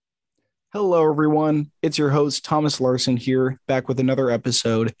Hello, everyone. It's your host, Thomas Larson, here, back with another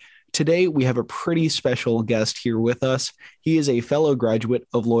episode. Today, we have a pretty special guest here with us. He is a fellow graduate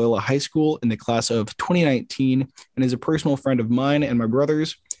of Loyola High School in the class of 2019 and is a personal friend of mine and my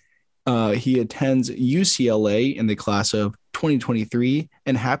brother's. He attends UCLA in the class of 2023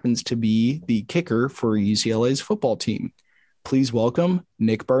 and happens to be the kicker for UCLA's football team. Please welcome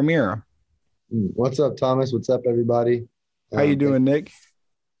Nick Barr-Mira. What's up, Thomas? What's up, everybody? How you Thank doing, Nick?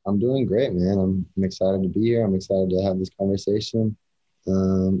 I'm doing great, man. I'm excited to be here. I'm excited to have this conversation.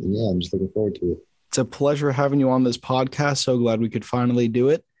 And yeah, I'm just looking forward to it. It's a pleasure having you on this podcast. So glad we could finally do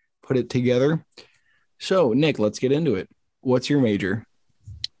it, put it together. So, Nick, let's get into it. What's your major?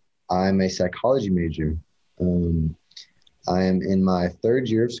 I'm a psychology major. Um, I am in my third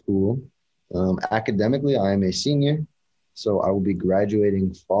year of school. Academically, I am a senior, so I will be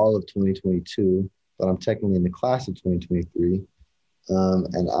graduating fall of 2022, but I'm technically in the class of 2023.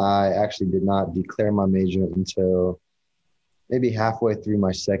 And I actually did not declare my major until maybe halfway through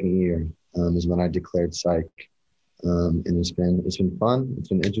my second year, is when I declared psych. And it's been fun. It's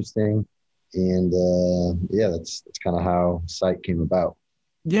been interesting. And yeah, that's kind of how psych came about.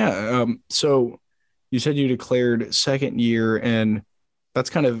 Yeah. So you said you declared second year, and that's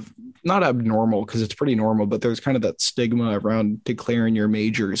kind of not abnormal because it's pretty normal, but there's kind of that stigma around declaring your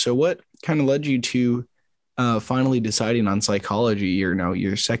major. So what kind of led you to finally deciding on psychology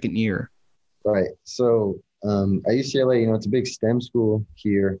your second year? Right. So at UCLA, it's a big STEM school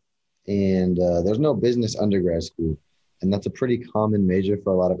here, and there's no business undergrad school. And that's a pretty common major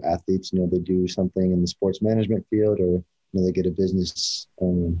for a lot of athletes. They do something in the sports management field, or they get a business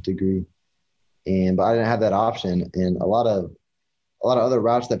degree. But I didn't have that option. And a lot of other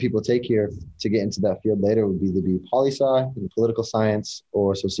routes that people take here to get into that field later would either be poli-sci, political science,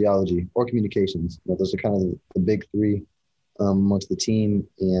 or sociology, or communications. Those are kind of the big three amongst the team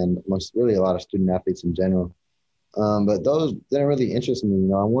and amongst really a lot of student athletes in general. But those didn't really interest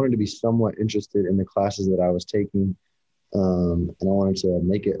me. I wanted to be somewhat interested in the classes that I was taking, and I wanted to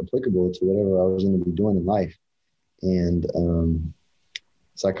make it applicable to whatever I was going to be doing in life. And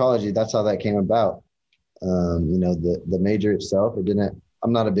psychology, that's how that came about. The major itself,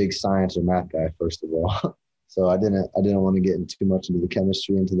 I'm not a big science or math guy, first of all. So I didn't want to get too much into the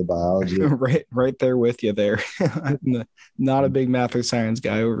chemistry, into the biology. Right there with you there. I'm not a big math or science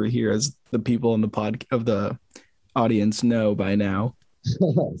guy over here, as the people in the audience know by now.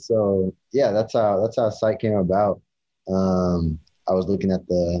 So yeah, that's how psych came about. I was looking at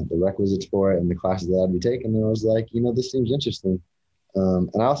the requisites for it and the classes that I'd be taking, and I was like, this seems interesting. And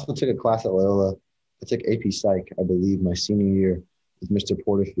I also took a class at Loyola. I took AP Psych, I believe, my senior year with Mr.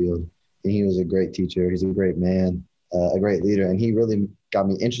 Porterfield. And he was a great teacher. He's a great man, a great leader. And he really got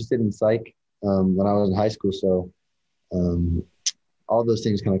me interested in psych when I was in high school. So all those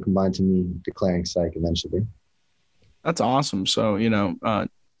things kind of combined to me declaring psych eventually. That's awesome. So,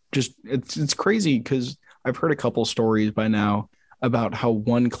 just it's crazy because I've heard a couple stories by now about how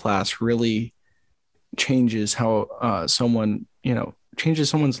one class really changes how changes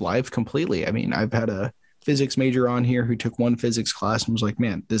someone's life completely. I mean, I've had a physics major on here who took one physics class and was like,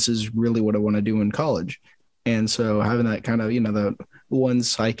 man, this is really what I want to do in college. And so having that kind of, the one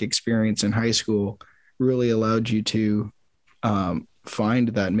psych experience in high school really allowed you to find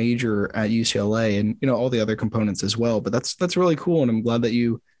that major at UCLA and, all the other components as well. But that's really cool. And I'm glad that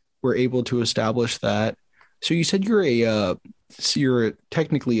you were able to establish that. So you said you're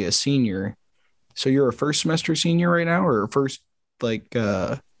technically a senior. So you're a first semester senior right now, or first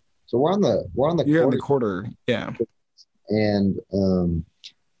So we're on the you're in quarter, the quarter. Yeah. and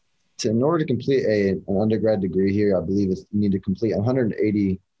in order to complete an undergrad degree here, I believe you need to complete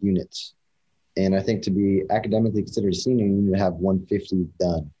 180 units. And I think to be academically considered a senior, you need to have 150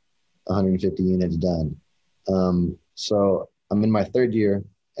 done, 150 units done. So I'm in my third year,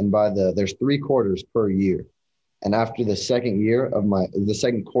 and there's 3 quarters per year. And after the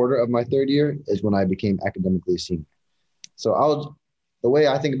second quarter of my third year is when I became academically a senior. So the way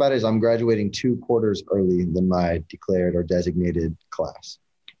I think about it is I'm graduating 2 quarters early than my declared or designated class.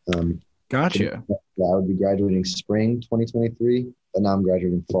 Gotcha. So I would be graduating spring 2023, but now I'm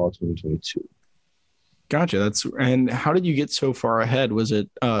graduating fall 2022. Gotcha. And how did you get so far ahead? Was it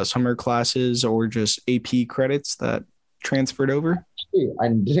summer classes or just AP credits that transferred over? Actually, I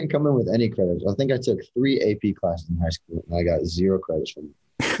didn't come in with any credits. I think I took 3 AP classes in high school, and I got 0 credits from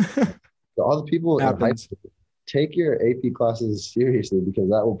them. So all the people in high Happens. school, take your AP classes seriously, because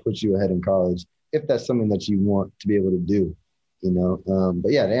that will put you ahead in college if that's something that you want to be able to do.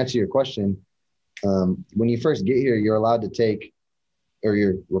 But yeah, to answer your question, when you first get here, you're allowed to take, or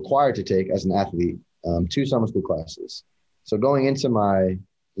you're required to take as an athlete, 2 summer school classes. So going into my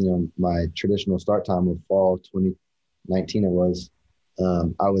my traditional start time of fall 2019 it was,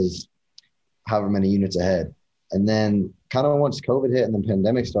 I was however many units ahead. And then kind of once COVID hit and the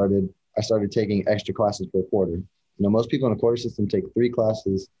pandemic started, I started taking extra classes per quarter. Most people in a quarter system take 3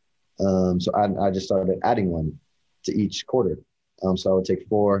 classes. So I just started adding one to each quarter. So I would take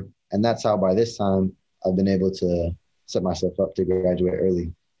 4. And that's how by this time I've been able to set myself up to graduate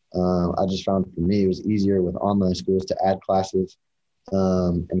early. I just found for me it was easier with online schools to add classes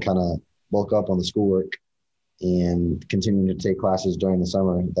and kind of bulk up on the schoolwork and continuing to take classes during the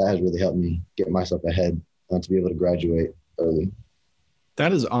summer. That has really helped me get myself ahead to be able to graduate early.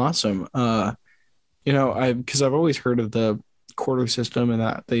 That is awesome. Because I've always heard of the quarter system and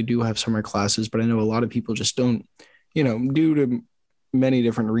that they do have summer classes, but I know a lot of people just don't, due to many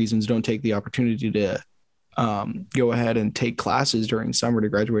different reasons, don't take the opportunity to go ahead and take classes during summer to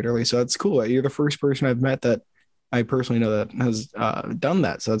graduate early. So that's cool. You're the first person I've met that I personally know that has done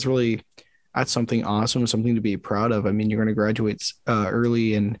that. So that's something awesome, something to be proud of. I mean, you're going to graduate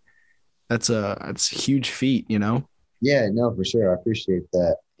early, and that's a huge feat. Yeah, no, for sure. I appreciate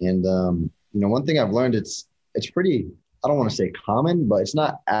that. And one thing I've learned, it's pretty, I don't want to say common, but it's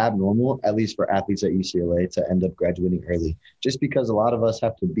not abnormal, at least for athletes at UCLA, to end up graduating early, just because a lot of us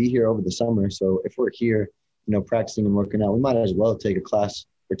have to be here over the summer. So if we're here, practicing and working out, we might as well take a class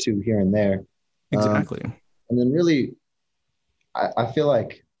or two here and there. Exactly. And then really, I feel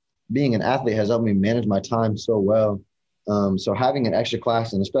like being an athlete has helped me manage my time so well. So having an extra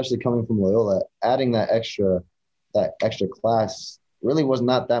class, and especially coming from Loyola, adding that extra class really was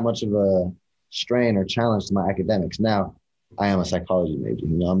not that much of a strain or challenge to my academics. Now, I am a psychology major.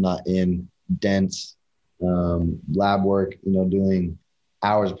 I'm not in dense lab work, doing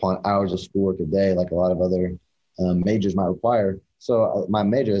hours upon hours of schoolwork a day like a lot of other majors might require. So my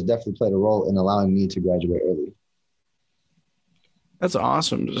major has definitely played a role in allowing me to graduate early. That's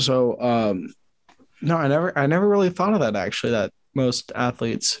awesome. So, no, I never really thought of that actually, that most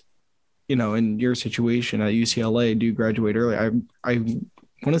athletes, in your situation at UCLA do graduate early. I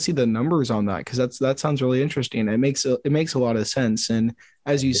want to see the numbers on that because that sounds really interesting. It makes a lot of sense. And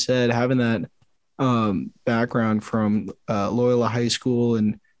as you said, having that background from Loyola High School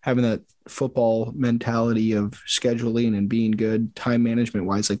and having that football mentality of scheduling and being good time management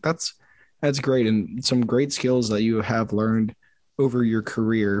wise, like that's great and some great skills that you have learned over your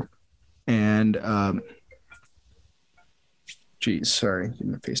career. And geez, sorry,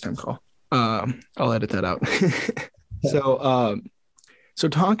 getting a FaceTime call. I'll edit that out. so so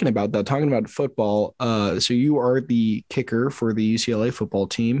talking about football, so you are the kicker for the UCLA football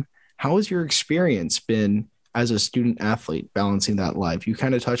team. How has your experience been as a student athlete balancing that life? You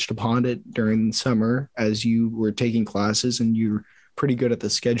kind of touched upon it during the summer as you were taking classes and you're pretty good at the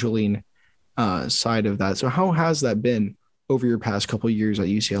scheduling side of that. So how has that been over your past couple of years at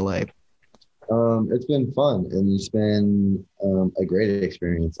UCLA? It's been fun and it's been a great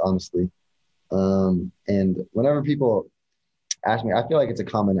experience, honestly. And whenever people ask me, I feel like it's a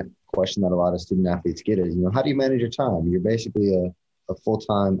common question that a lot of student athletes get is, how do you manage your time? You're basically a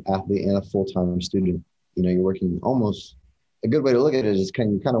full-time athlete and a full-time student. You're working almost a good way to look at it is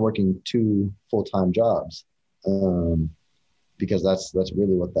you're kind of working 2 full-time jobs because that's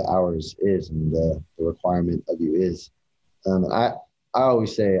really what the hours is and the requirement of you is. And I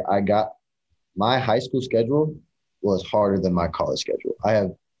always say my high school schedule was harder than my college schedule. I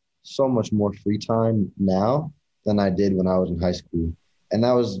have so much more free time now than I did when I was in high school. And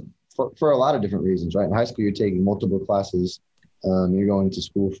that was for a lot of different reasons, right? In high school, you're taking multiple classes. You're going to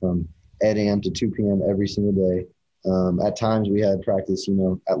school from 8 a.m. to 2 p.m. every single day. At times we had practice,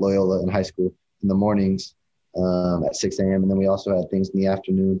 at Loyola in high school in the mornings at 6 a.m. And then we also had things in the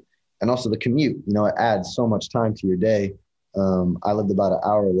afternoon. And also the commute, it adds so much time to your day. I lived about an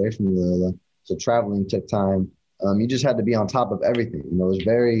hour away from Loyola. So traveling took time. You just had to be on top of everything. It was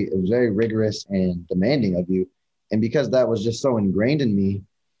very rigorous and demanding of you. And because that was just so ingrained in me,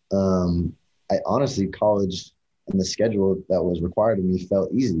 I honestly, college and the schedule that was required of me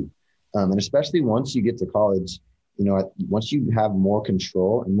felt easy. And especially once you get to college, once you have more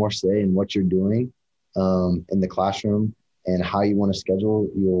control and more say in what you're doing in the classroom and how you want to schedule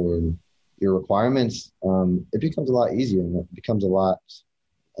your requirements, it becomes a lot easier and it becomes a lot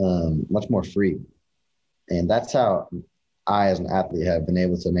much more free. And that's how I, as an athlete, have been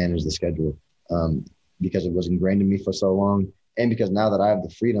able to manage the schedule because it was ingrained in me for so long. And because now that I have the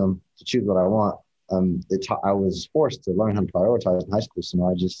freedom to choose what I want, I was forced to learn how to prioritize in high school. So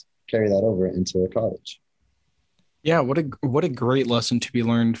now I just carry that over into college. Yeah, what a great lesson to be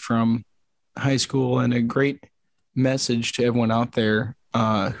learned from high school and a great message to everyone out there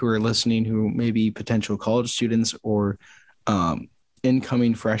who are listening, who may be potential college students or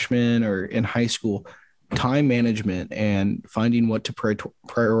incoming freshmen or in high school, time management and finding what to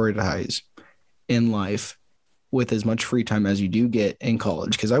prioritize in life with as much free time as you do get in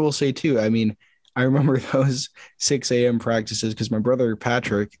college. Because I will say too, I mean, I remember those 6 a.m. practices because my brother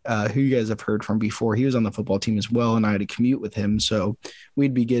Patrick, who you guys have heard from before, he was on the football team as well, and I had to commute with him. So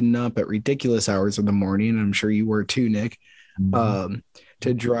we'd be getting up at ridiculous hours in the morning, and I'm sure you were too, Nick, Mhm. um,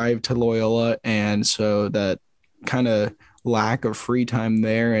 to drive to Loyola. And so that kind of lack of free time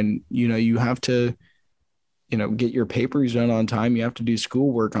there, and you have to get your papers done on time. You have to do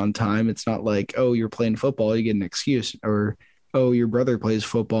schoolwork on time. It's not like, oh, you're playing football, you get an excuse, or oh, your brother plays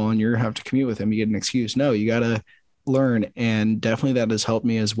football and you have to commute with him, you get an excuse. No, you got to learn. And definitely that has helped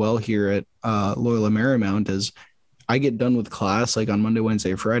me as well here at Loyola Marymount as I get done with class like on Monday,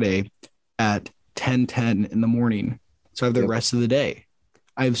 Wednesday, Friday at 10:10 in the morning. So I have the Yep. rest of the day.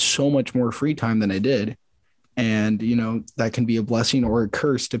 I have so much more free time than I did. And, that can be a blessing or a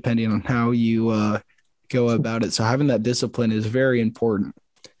curse depending on how you go about it. So having that discipline is very important.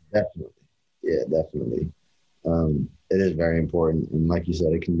 Definitely. Yeah, definitely. It is very important. And like you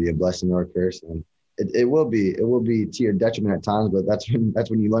said, it can be a blessing or a curse. And it will be to your detriment at times, but that's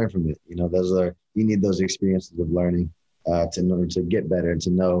when you learn from it. You need those experiences of learning in order to get better and to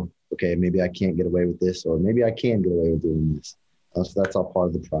know, okay, maybe I can't get away with this, or maybe I can get away with doing this. So that's all part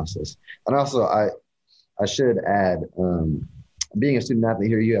of the process. And also, I should add, being a student athlete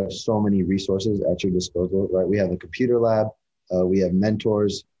here, you have so many resources at your disposal, right? We have a computer lab, we have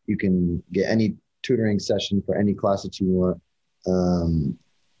mentors. You can get any tutoring session for any class that you want. Um,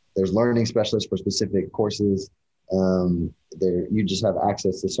 there's learning specialists for specific courses. You just have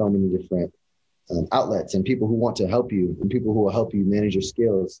access to so many different outlets and people who want to help you and people who will help you manage your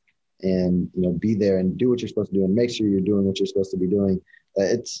skills and be there and do what you're supposed to do and make sure you're doing what you're supposed to be doing.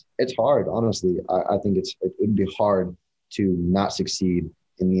 It's hard, honestly. I think it would be hard to not succeed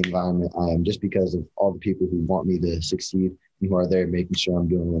in the environment I am, just because of all the people who want me to succeed and who are there making sure I'm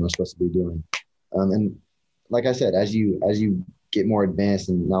doing what I'm supposed to be doing. And like I said, as you get more advanced,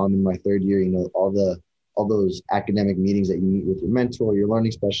 and now I'm in my third year, all those academic meetings that you meet with your mentor, your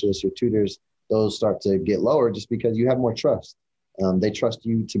learning specialist, your tutors, those start to get lower just because you have more trust. They trust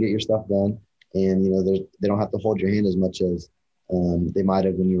you to get your stuff done, and they don't have to hold your hand as much as they might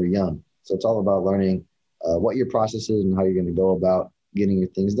have when you were young. So it's all about learning what your process is and how you're going to go about getting your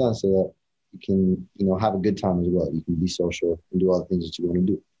things done, so that you can have a good time as well. You can be social and do all the things that you want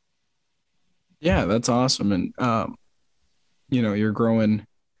to do. Yeah, that's awesome. And, you're growing.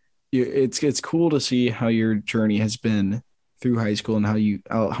 It's cool to see how your journey has been through high school and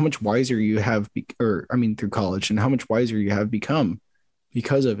how much wiser you have, or I mean, through college and how much wiser you have become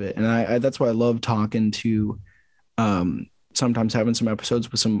because of it. And that's why I love talking to, sometimes having some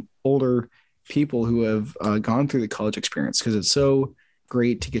episodes with some older people who have gone through the college experience because it's so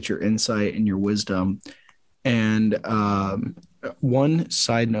great to get your insight and your wisdom. And one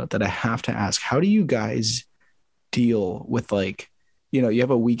side note that I have to ask, how do you guys deal with like, you have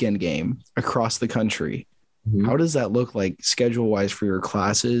a weekend game across the country. How Mm-hmm. does that look like schedule wise for your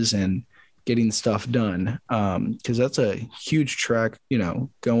classes and getting stuff done? Because that's a huge trek,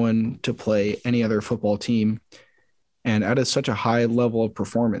 going to play any other football team and at such a high level of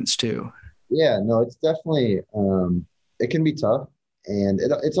performance too. Yeah, no, it's definitely it can be tough, and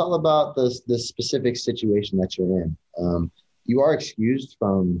it's all about the specific situation that you're in. You are excused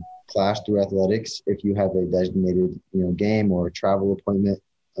from class through athletics if you have a designated game or a travel appointment.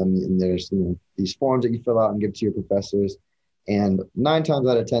 And there's these forms that you fill out and give to your professors, and 9 times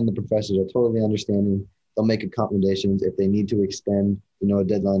out of 10, the professors are totally understanding. They'll make accommodations if they need to extend a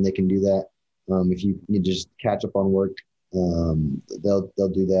deadline. They can do that. If you just catch up on work, they'll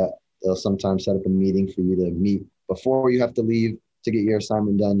do that. They'll sometimes set up a meeting for you to meet before you have to leave to get your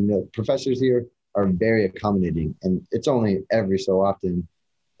assignment done. Professors here are very accommodating, and it's only every so often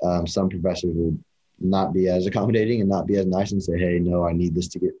some professors will not be as accommodating and not be as nice and say, "Hey, no, I need this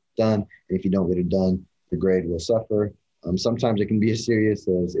to get done, and if you don't get it done, the grade will suffer." Sometimes it can be as serious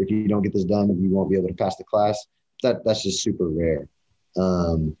as, if you don't get this done, you won't be able to pass the class. That's just super rare.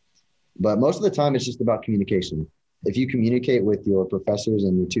 Um, but most of the time, it's just about communication. If you communicate with your professors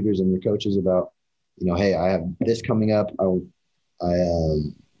and your tutors and your coaches about, hey, I have this coming up. I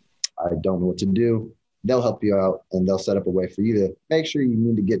don't know what to do. They'll help you out, and they'll set up a way for you to make sure you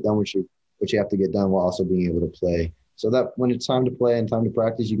need to get done what you have to get done while also being able to play. So that when it's time to play and time to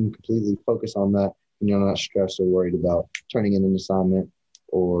practice, you can completely focus on that, and you're not stressed or worried about turning in an assignment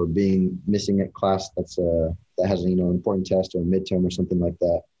or being missing at class that has an important test or a midterm or something like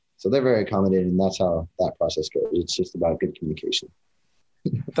that. So they're very accommodating, and that's how that process goes. It's just about good communication.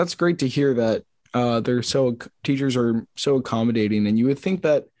 That's great to hear that. Teachers are so accommodating, and you would think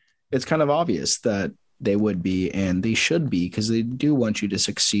that it's kind of obvious that they would be and they should be because they do want you to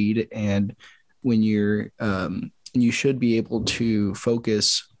succeed. And when you should be able to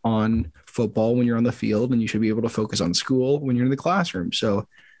focus on football when you're on the field, and you should be able to focus on school when you're in the classroom. So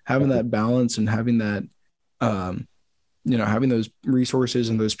having that balance and having that, um, having those resources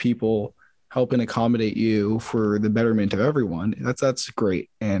and those people helping accommodate you for the betterment of everyone, that's great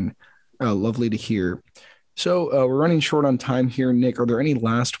and lovely to hear. So we're running short on time here, Nick. Are there any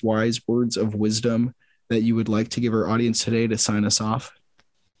last wise words of wisdom that you would like to give our audience today to sign us off?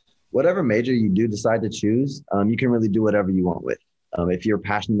 Whatever major you do decide to choose, you can really do whatever you want with. If you're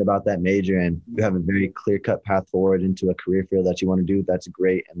passionate about that major and you have a very clear cut path forward into a career field that you want to do, that's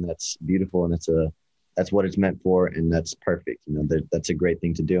great and that's beautiful and that's what it's meant for and that's perfect. That's a great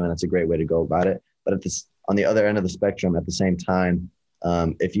thing to do and that's a great way to go about it. But on the other end of the spectrum, at the same time,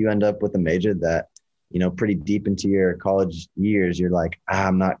 if you end up with a major that pretty deep into your college years, you're like,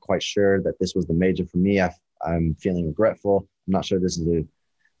 I'm not quite sure that this was the major for me. I'm feeling regretful. I'm not sure this is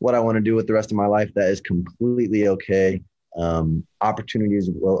what I want to do with the rest of my life. That is completely okay. Opportunities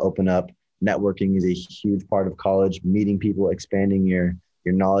will open up. Networking is a huge part of college. Meeting people, expanding your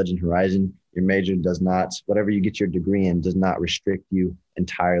knowledge and horizon. Your major does not, whatever you get your degree in, does not restrict you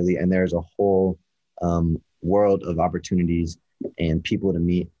entirely. And there's a whole world of opportunities and people to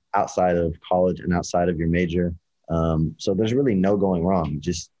meet outside of college and outside of your major. So there's really no going wrong.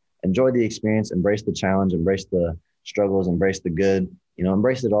 Just enjoy the experience, embrace the challenge, embrace the struggles, embrace the good,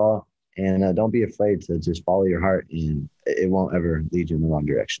 embrace it all. And don't be afraid to just follow your heart and it won't ever lead you in the wrong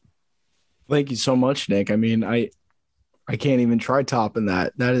direction. Thank you so much, Nick. I mean, I can't even try topping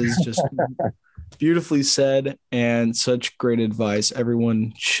that. That is just beautifully said and such great advice.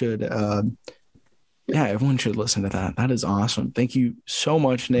 Everyone should listen to that. That is awesome. Thank you so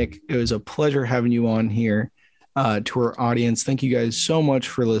much, Nick. It was a pleasure having you on here. To our audience, thank you guys so much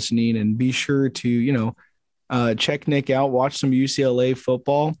for listening, and be sure to, check Nick out, watch some UCLA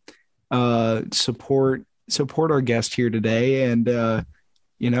football, support our guest here today. And,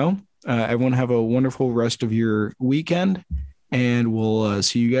 everyone have a wonderful rest of your weekend, and we'll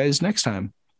see you guys next time.